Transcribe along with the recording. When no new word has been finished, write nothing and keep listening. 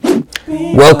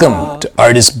Welcome to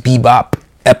Artist Bebop,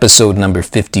 episode number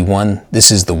 51. This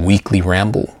is the weekly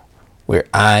ramble where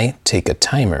I take a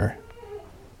timer,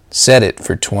 set it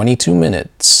for 22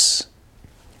 minutes,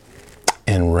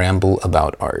 and ramble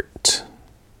about art.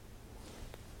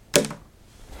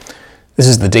 This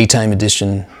is the daytime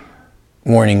edition.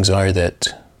 Warnings are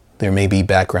that there may be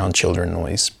background children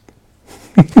noise.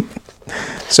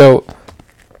 So,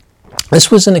 this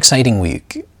was an exciting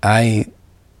week. I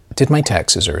did my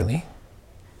taxes early.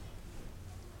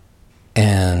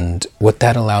 And what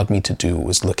that allowed me to do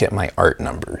was look at my art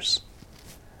numbers.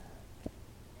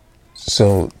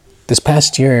 So this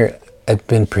past year, I've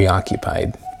been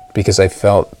preoccupied because I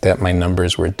felt that my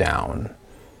numbers were down.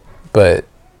 But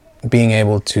being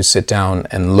able to sit down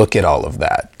and look at all of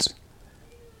that,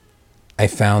 I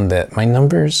found that my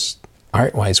numbers,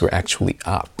 art-wise, were actually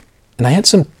up. And I had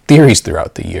some theories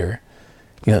throughout the year.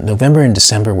 You know, November and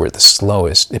December were the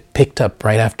slowest. It picked up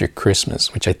right after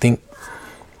Christmas, which I think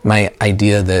my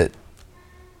idea that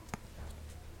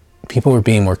people were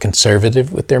being more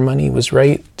conservative with their money was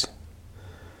right.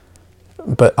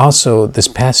 But also, this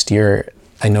past year,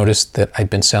 I noticed that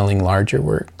I've been selling larger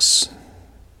works.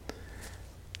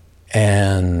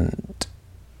 And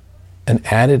an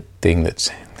added thing that's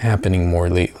happening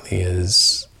more lately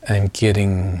is I'm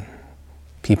getting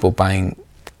people buying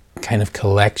kind of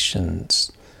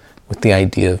collections with the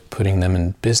idea of putting them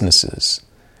in businesses,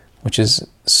 which is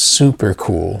super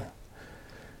cool.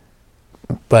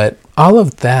 But all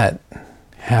of that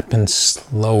happens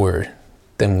slower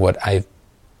than what I've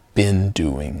been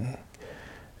doing.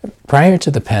 Prior to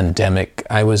the pandemic,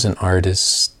 I was an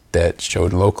artist that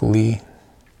showed locally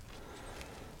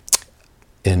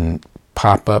in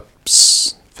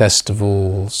pop-ups,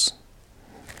 festivals,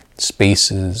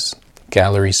 spaces,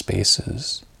 gallery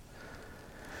spaces.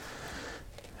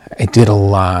 I did a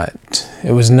lot.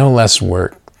 It was no less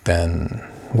work than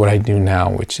what I do now,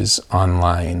 which is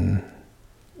online.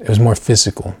 It was more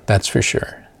physical, that's for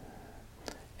sure.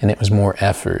 And it was more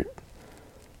effort.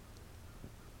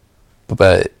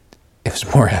 But it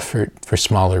was more effort for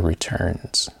smaller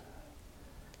returns.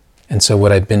 And so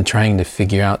what I've been trying to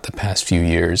figure out the past few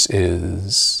years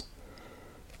is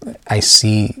I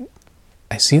see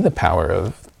the power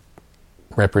of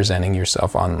representing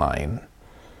yourself online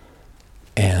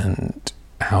and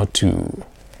how to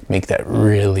make that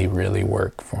really, really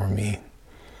work for me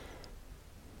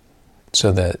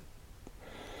so that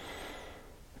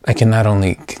I can not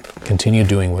only continue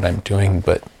doing what I'm doing,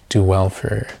 but do well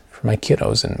for my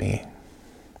kiddos and me.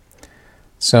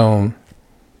 So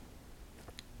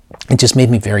it just made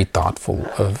me very thoughtful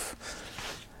of,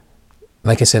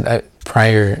 like I said,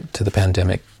 prior to the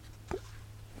pandemic,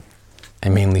 I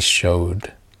mainly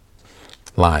showed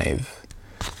live.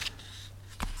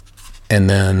 And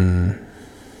then,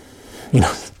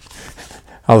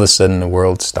 all of a sudden the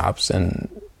world stops and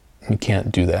you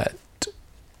can't do that.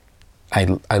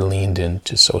 I leaned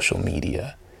into social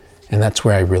media. And that's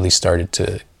where I really started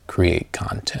to create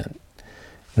content.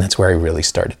 And that's where I really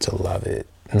started to love it.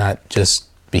 Not just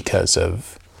because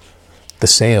of the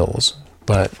sales,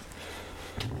 but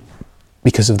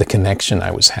because of the connection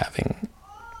I was having.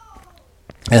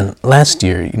 And last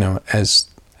year, as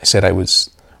I said, I was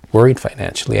worried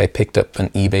financially. I picked up an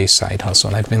eBay side hustle,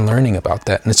 and I've been learning about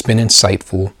that, and it's been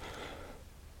insightful.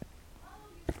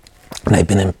 And I've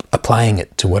been applying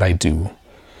it to what I do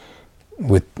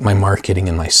with my marketing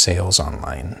and my sales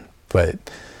online.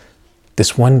 But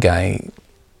this one guy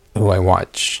who I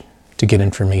watch to get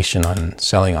information on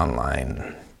selling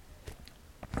online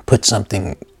put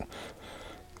something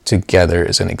together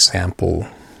as an example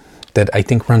that I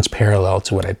think runs parallel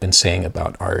to what I've been saying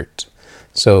about art.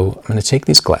 So I'm going to take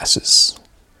these glasses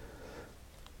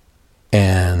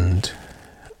and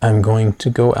I'm going to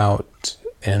go out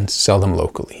and sell them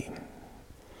locally.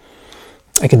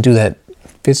 I can do that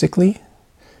physically.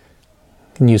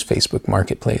 I can use Facebook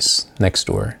Marketplace next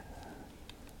door.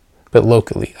 But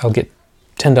locally, I'll get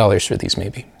 $10 for these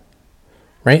maybe,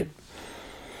 right?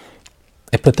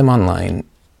 I put them online,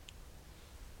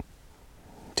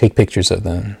 take pictures of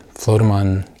them, float them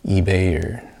on eBay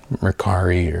or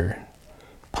Mercari or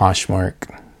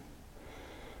Poshmark,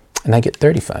 and I get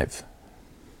 35.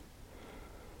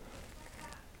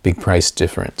 Big price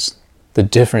difference. The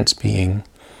difference being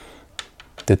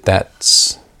that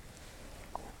that's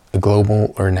a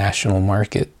global or national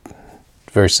market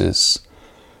versus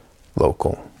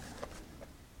local.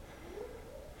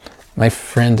 My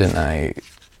friend and I,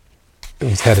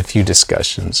 we've had a few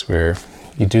discussions where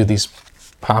you do these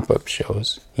pop-up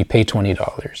shows, you pay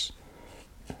 $20,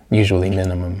 usually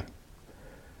minimum,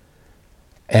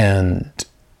 and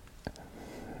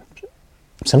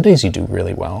some days you do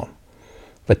really well.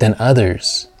 But then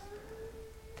others,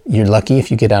 you're lucky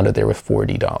if you get out of there with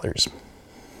 $40.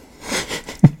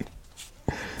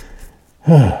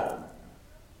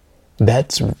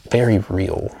 That's very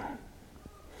real.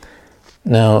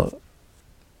 Now,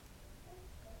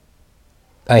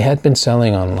 I had been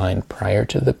selling online prior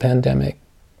to the pandemic,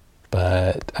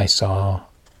 but I saw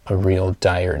a real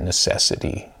dire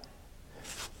necessity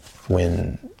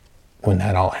when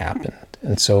that all happened.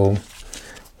 And so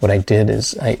what I did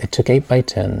is I took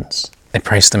 8x10s, I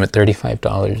priced them at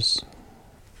 $35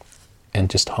 and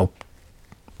just hoped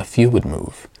a few would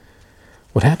move.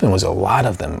 What happened was a lot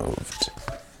of them moved.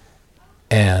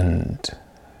 And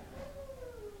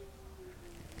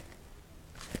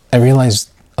I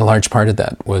realized a large part of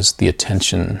that was the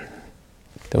attention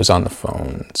that was on the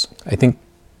phones. I think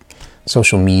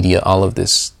social media, all of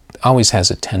this, always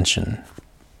has attention,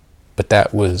 but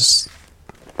that was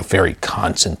a very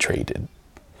concentrated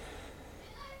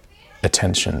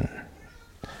attention.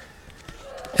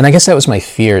 And I guess that was my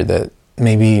fear, that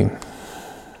maybe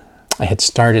I had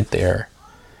started there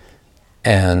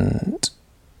and,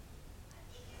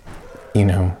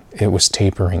 it was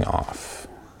tapering off.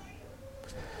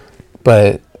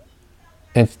 But,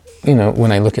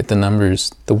 when I look at the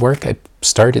numbers, the work I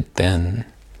started then,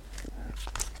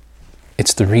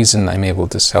 it's the reason I'm able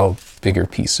to sell bigger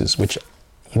pieces, which,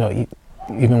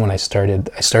 even when I started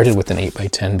with an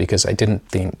 8x10 because I didn't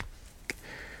think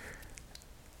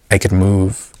I could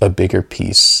move a bigger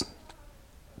piece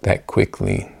that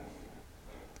quickly,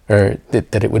 or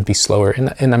that it would be slower.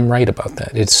 And I'm right about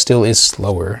that. It still is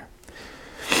slower,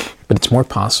 but it's more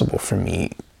possible for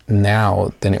me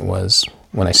now than it was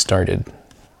when I started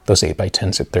those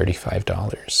 8x10s at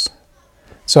 $35.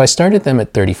 So I started them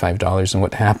at $35, and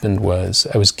what happened was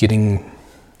I was getting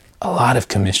a lot of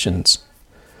commissions,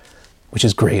 which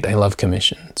is great. I love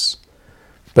commissions.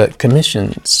 But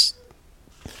commissions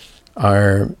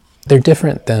they're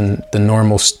different than the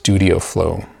normal studio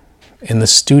flow. In the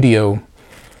studio,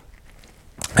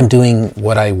 I'm doing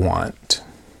what I want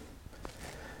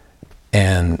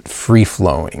and free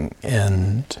flowing,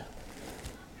 and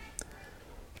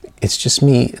it's just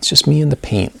me in the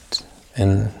paint,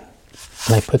 and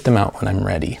I put them out when I'm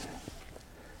ready,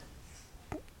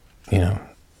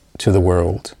 to the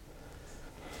world.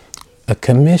 A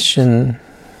commission,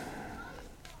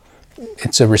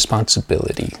 it's a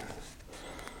responsibility.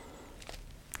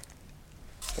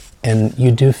 And you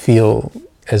do feel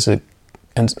as an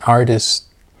artist,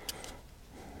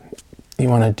 you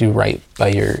want to do right by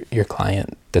your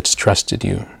client that's trusted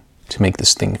you to make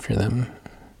this thing for them.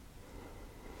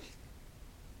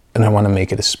 And I want to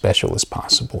make it as special as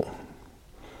possible.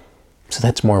 So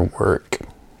that's more work.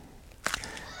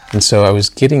 And so I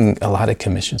was getting a lot of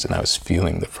commissions, and I was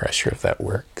feeling the pressure of that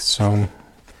work. So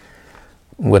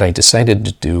what I decided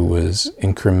to do was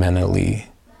incrementally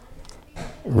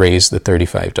raise the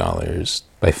 $35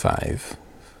 by 5.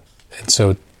 And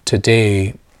so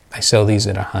today I sell these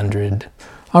at $100.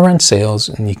 I'll run sales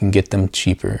and you can get them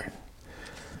cheaper.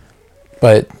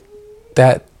 But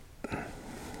that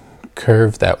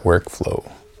curved that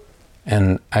workflow,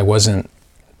 and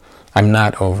I'm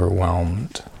not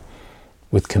overwhelmed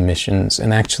with commissions.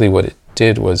 And actually what it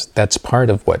did was, that's part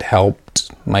of what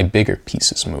helped my bigger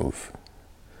pieces move,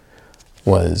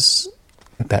 was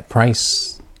that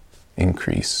price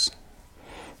increase.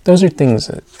 Those are things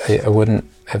that I wouldn't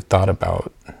have thought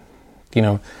about.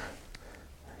 I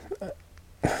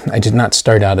did not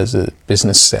start out as a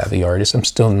business savvy artist. I'm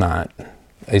still not.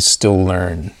 I still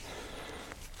learn,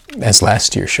 as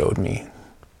last year showed me.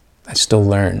 I still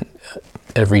learn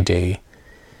every day,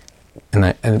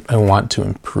 and I want to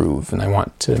improve, and I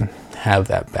want to have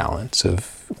that balance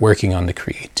of working on the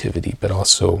creativity, but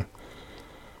also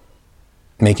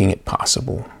making it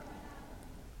possible.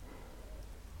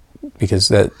 Because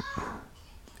that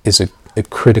is a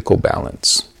critical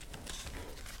balance.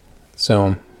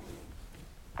 So,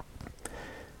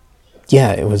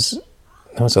 yeah, it was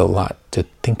a lot to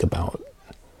think about.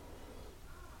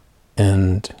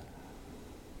 And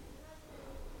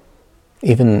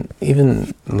even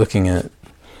looking at,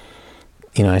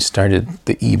 I started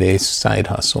the eBay side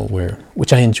hustle,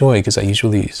 which I enjoy because I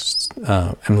usually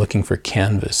am looking for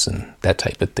canvas and that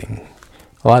type of thing.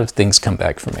 A lot of things come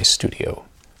back from my studio.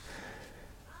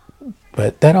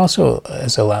 But that also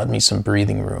has allowed me some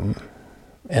breathing room.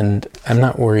 And I'm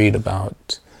not worried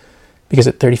about, because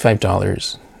at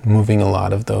 $35, moving a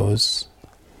lot of those,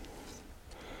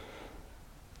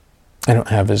 I don't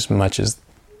have as much as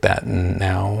that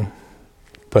now.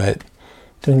 But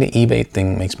doing the eBay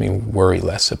thing makes me worry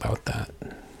less about that.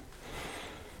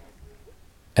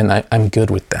 And I'm good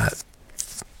with that,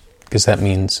 because that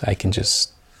means I can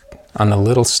just on the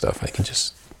little stuff, I can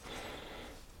just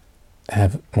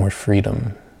have more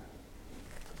freedom.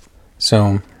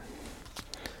 So,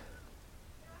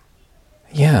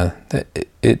 yeah,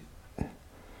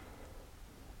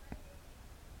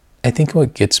 I think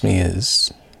what gets me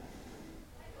is,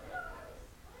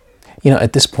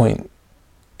 at this point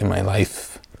in my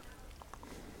life,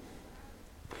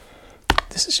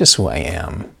 this is just who I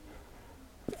am.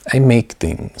 I make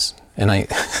things, and I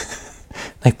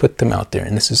I put them out there,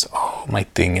 and this is all my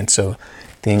thing. And so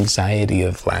the anxiety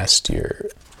of last year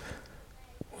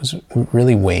was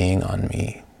really weighing on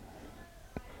me,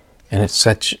 and it's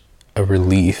such a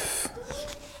relief.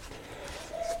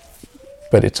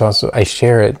 But it's also, I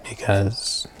share it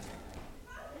because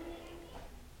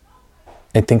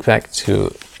I think back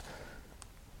to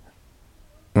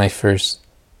my first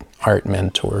art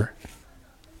mentor,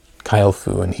 Kyle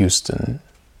Fu in Houston.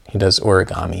 He does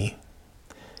origami.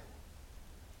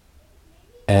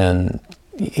 And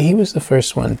he was the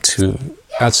first one to,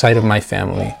 outside of my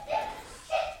family,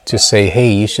 to say,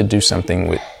 hey, you should do something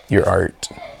with your art.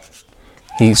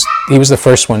 He was the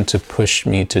first one to push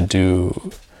me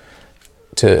to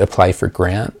apply for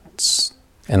grants.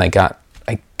 And I got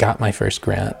my first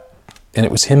grant. And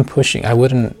it was him pushing. I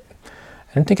don't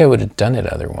think I would have done it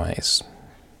otherwise.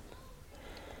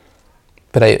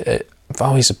 But I've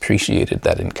always appreciated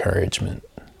that encouragement.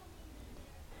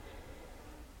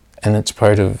 And it's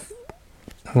part of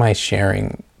my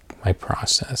sharing my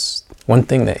process. One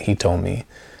thing that he told me,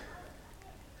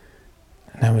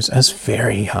 and I was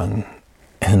very young,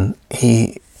 and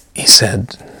he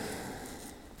said,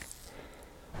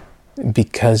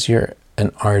 because you're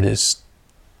an artist,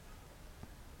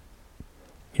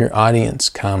 your audience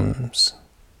comes,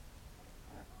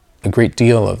 a great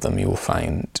deal of them you will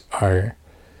find are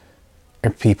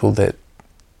people that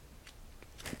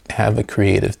have a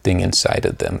creative thing inside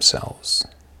of themselves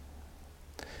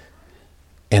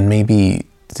and maybe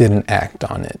didn't act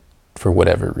on it for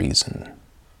whatever reason,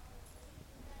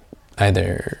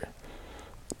 either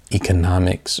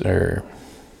economics or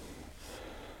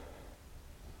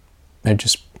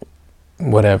just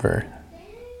whatever,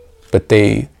 but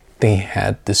they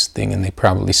had this thing, and they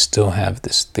probably still have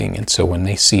this thing. And so when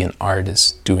they see an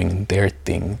artist doing their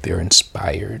thing, they're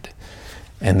inspired,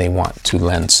 and they want to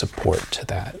lend support to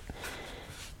that.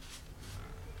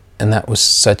 And that was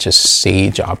such a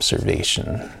sage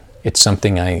observation. It's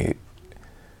something I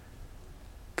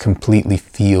completely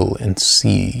feel and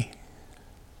see.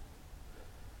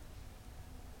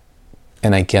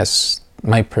 And I guess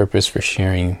my purpose for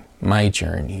sharing my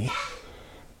journey,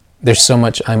 there's so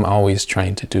much I'm always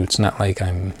trying to do. It's not like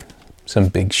I'm some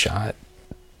big shot,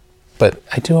 but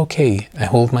I do okay. I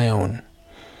hold my own,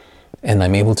 and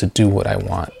I'm able to do what I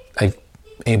want. I'm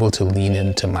able to lean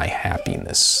into my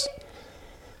happiness.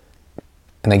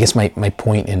 And I guess my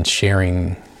point in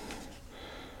sharing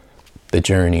the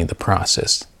journey, the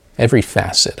process, every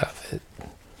facet of it,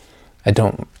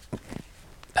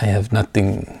 I have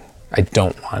nothing I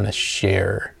don't want to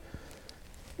share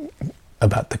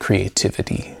about the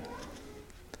creativity.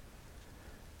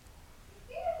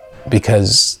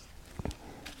 Because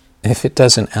if it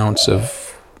does an ounce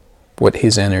of what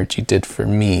his energy did for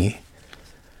me,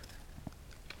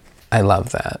 I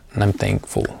love that, and I'm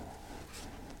thankful.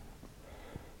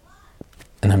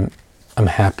 And I'm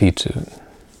happy to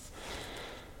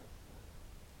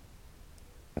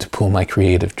pull my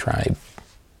creative tribe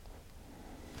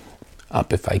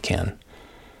up if I can.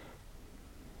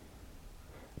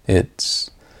 It's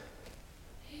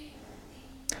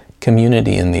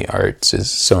community in the arts is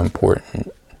so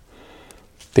important.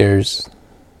 There's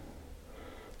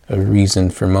a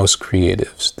reason for most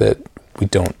creatives that we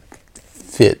don't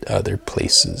fit other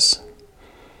places.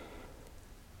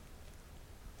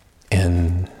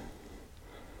 And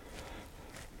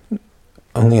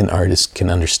only an artist can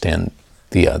understand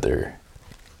the other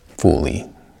fully.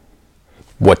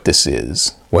 What this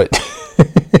is, what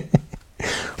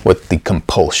the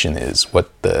compulsion is,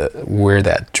 where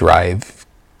that drive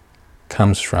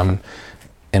comes from,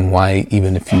 and why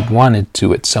even if you wanted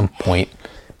to at some point,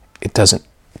 it doesn't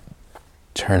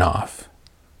turn off.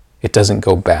 It doesn't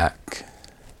go back.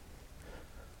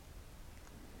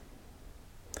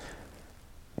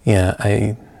 Yeah,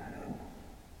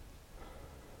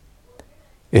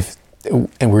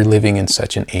 and we're living in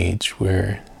such an age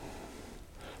where,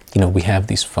 we have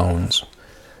these phones,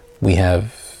 we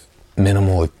have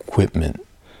minimal equipment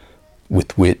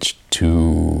with which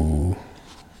to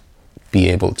be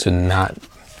able to not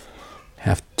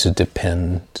have to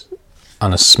depend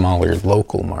on a smaller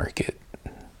local market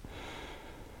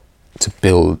to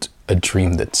build a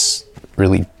dream that's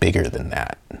really bigger than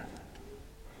that.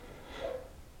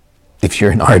 if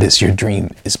you're an artist, your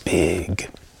dream is big.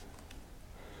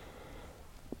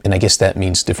 And I guess that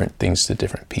means different things to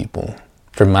different people.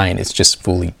 For mine, it's just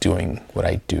fully doing what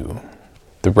I do.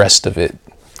 The rest of it,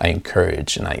 I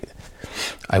encourage, and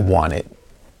I want it.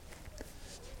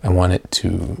 I want it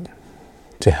to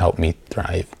help me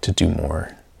thrive, to do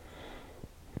more,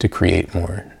 to create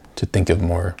more, to think of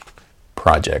more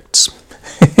projects.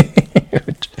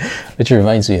 which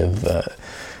reminds me of,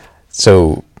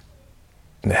 so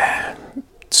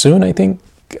soon I think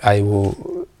I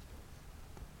will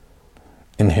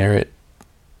inherit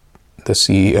the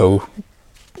CEO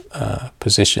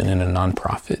position in a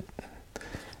nonprofit.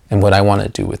 And what I want to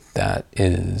do with that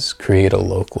is create a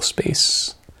local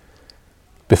space.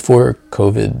 Before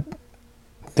COVID,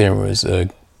 there was a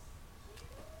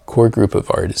core group of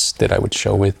artists that I would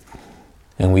show with,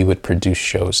 and we would produce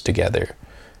shows together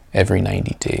every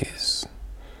 90 days.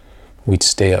 We'd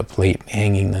stay up late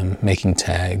hanging them, making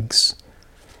tags,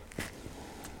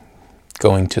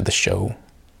 going to the show.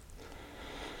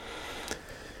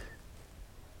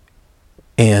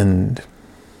 And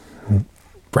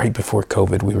right before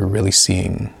COVID, we were really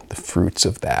seeing the fruits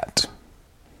of that.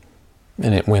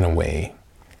 And it went away.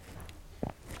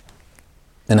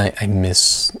 And I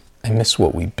miss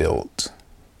what we built.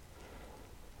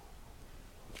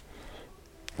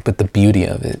 But the beauty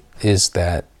of it is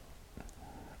that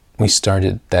we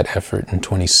started that effort in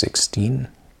 2016.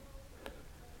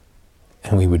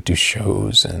 And we would do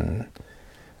shows, and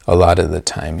a lot of the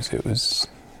times it was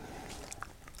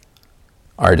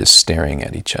artists staring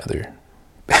at each other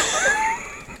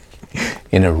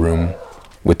in a room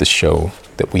with the show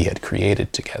that we had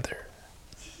created together.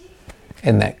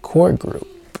 And that core group,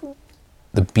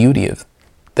 the beauty of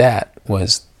that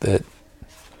was that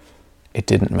it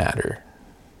didn't matter.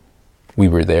 We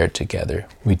were there together.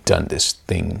 We'd done this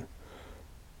thing.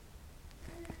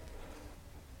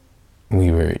 We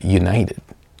were united.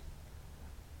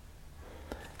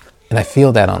 And I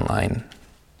feel that online.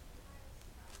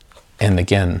 And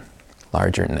again,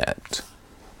 larger net.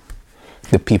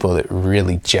 The people that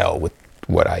really gel with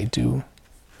what I do,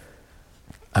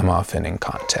 I'm often in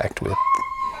contact with.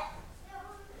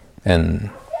 And,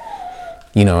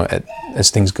 you know, as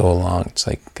things go along, it's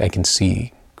like I can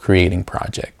see creating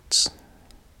projects,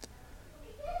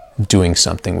 doing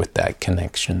something with that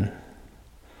connection.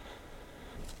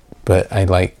 But I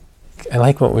like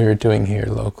what we were doing here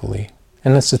locally.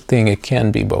 And that's the thing, it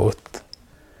can be both.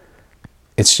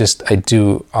 It's just, I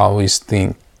do always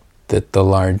think that the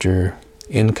larger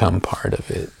income part of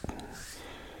it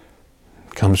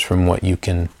comes from what you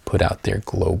can put out there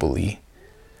globally,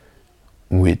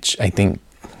 which I think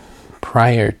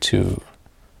prior to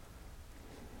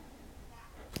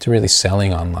really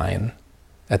selling online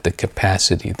at the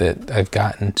capacity that I've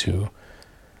gotten to,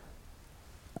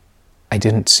 I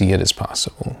didn't see it as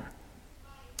possible.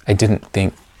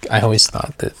 I always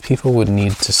thought that people would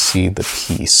need to see the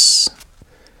piece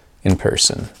in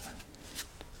person.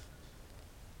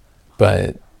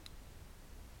 But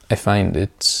I find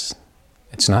it's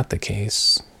not the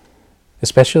case,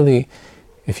 especially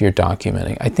if you're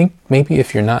documenting. I think maybe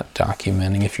if you're not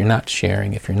documenting, if you're not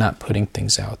sharing, if you're not putting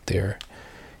things out there,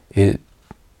 it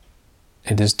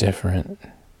is different.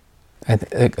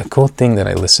 A cool thing that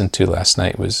I listened to last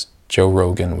night was Joe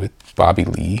Rogan with Bobby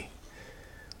Lee.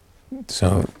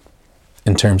 So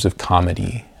in terms of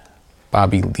comedy,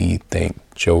 Bobby Lee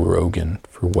thanked Joe Rogan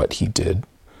for what he did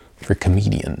for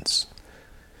comedians.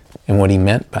 And what he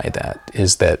meant by that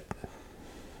is that,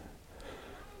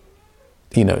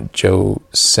 you know, Joe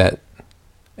set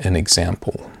an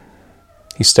example.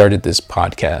 He started this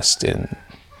podcast in,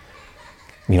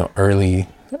 you know, early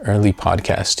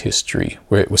podcast history,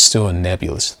 where it was still a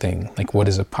nebulous thing. Like, what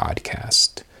is a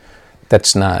podcast?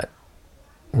 That's not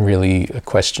really a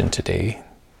question today.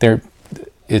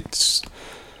 It's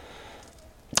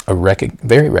a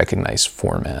very recognized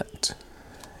format.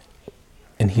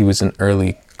 And he was an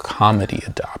early comedy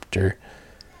adopter.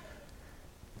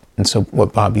 And so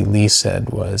what Bobby Lee said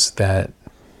was that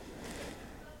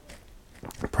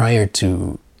prior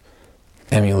to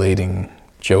emulating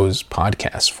Joe's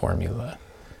podcast formula,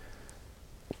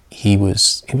 he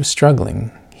was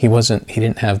struggling. He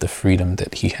didn't have the freedom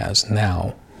that he has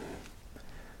now.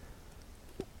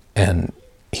 And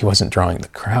he wasn't drawing the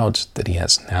crowds that he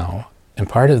has now. And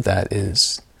part of that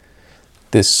is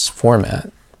this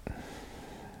format.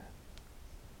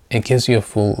 It gives you a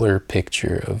fuller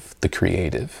picture of the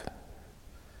creative.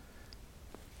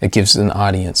 It gives an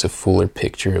audience a fuller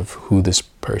picture of who this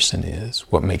person is,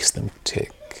 what makes them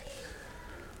tick,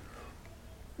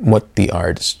 what the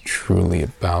art is truly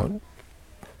about.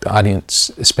 The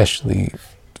audience, especially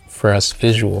for us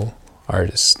visual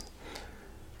artists,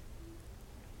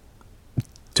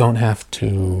 don't have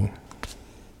to.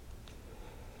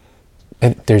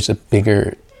 There's a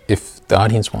bigger, if the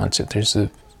audience wants it, there's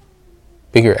a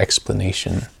bigger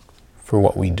explanation for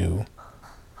what we do.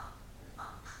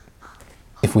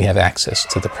 If we have access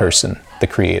to the person, the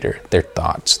creator, their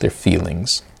thoughts, their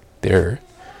feelings, their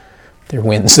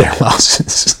wins, their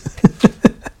losses.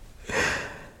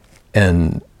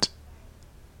 And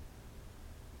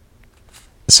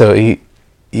so he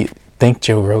thanked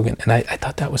Joe Rogan, and I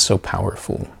thought that was so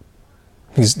powerful.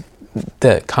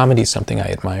 The comedy is something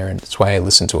I admire, and it's why I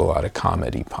listen to a lot of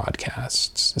comedy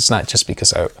podcasts. It's not just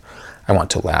because I want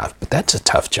to laugh, but that's a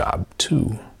tough job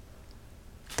too.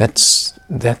 That's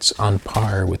on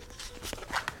par with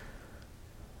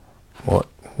what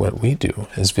we do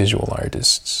as visual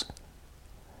artists.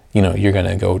 You know, you're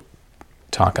gonna go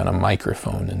talk on a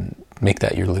microphone and make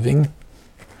that your living.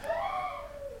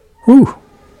 Whew.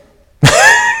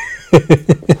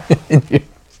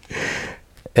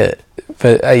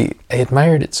 But I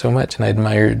admired it so much, and I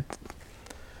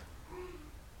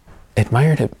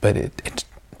admired it, but it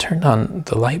turned on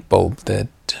the light bulb that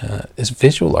as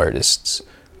visual artists,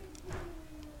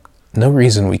 no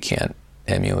reason we can't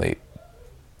emulate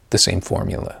the same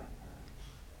formula.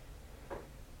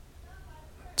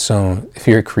 So if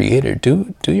you're a creator,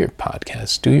 do your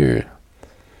podcast, do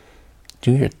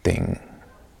your thing.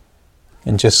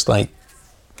 And just like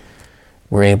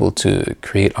we're able to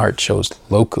create art shows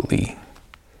locally,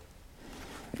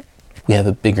 we have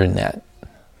a bigger net.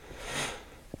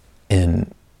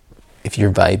 And if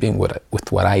you're vibing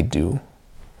with what I do,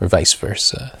 or vice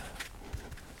versa,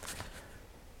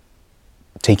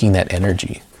 taking that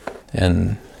energy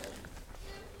and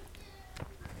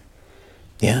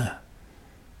yeah,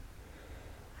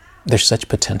 there's such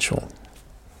potential.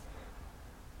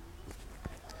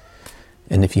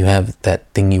 And if you have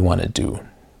that thing you want to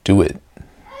do it.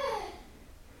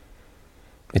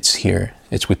 It's here.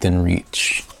 It's within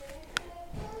reach.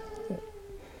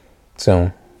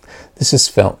 So this has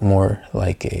felt more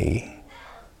like a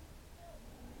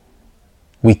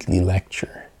weekly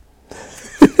lecture.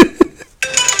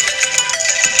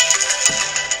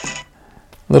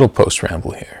 Little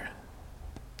post-ramble here.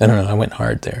 I don't know, I went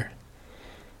hard there.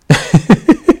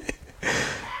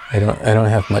 I don't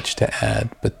have much to add,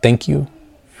 but thank you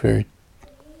for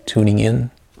tuning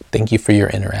in. Thank you for your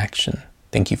interaction.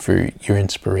 Thank you for your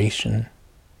inspiration.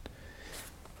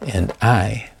 And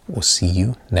I will see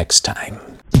you next time.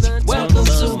 Welcome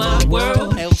to my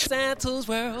world, El Santos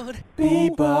world.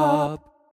 Bebop.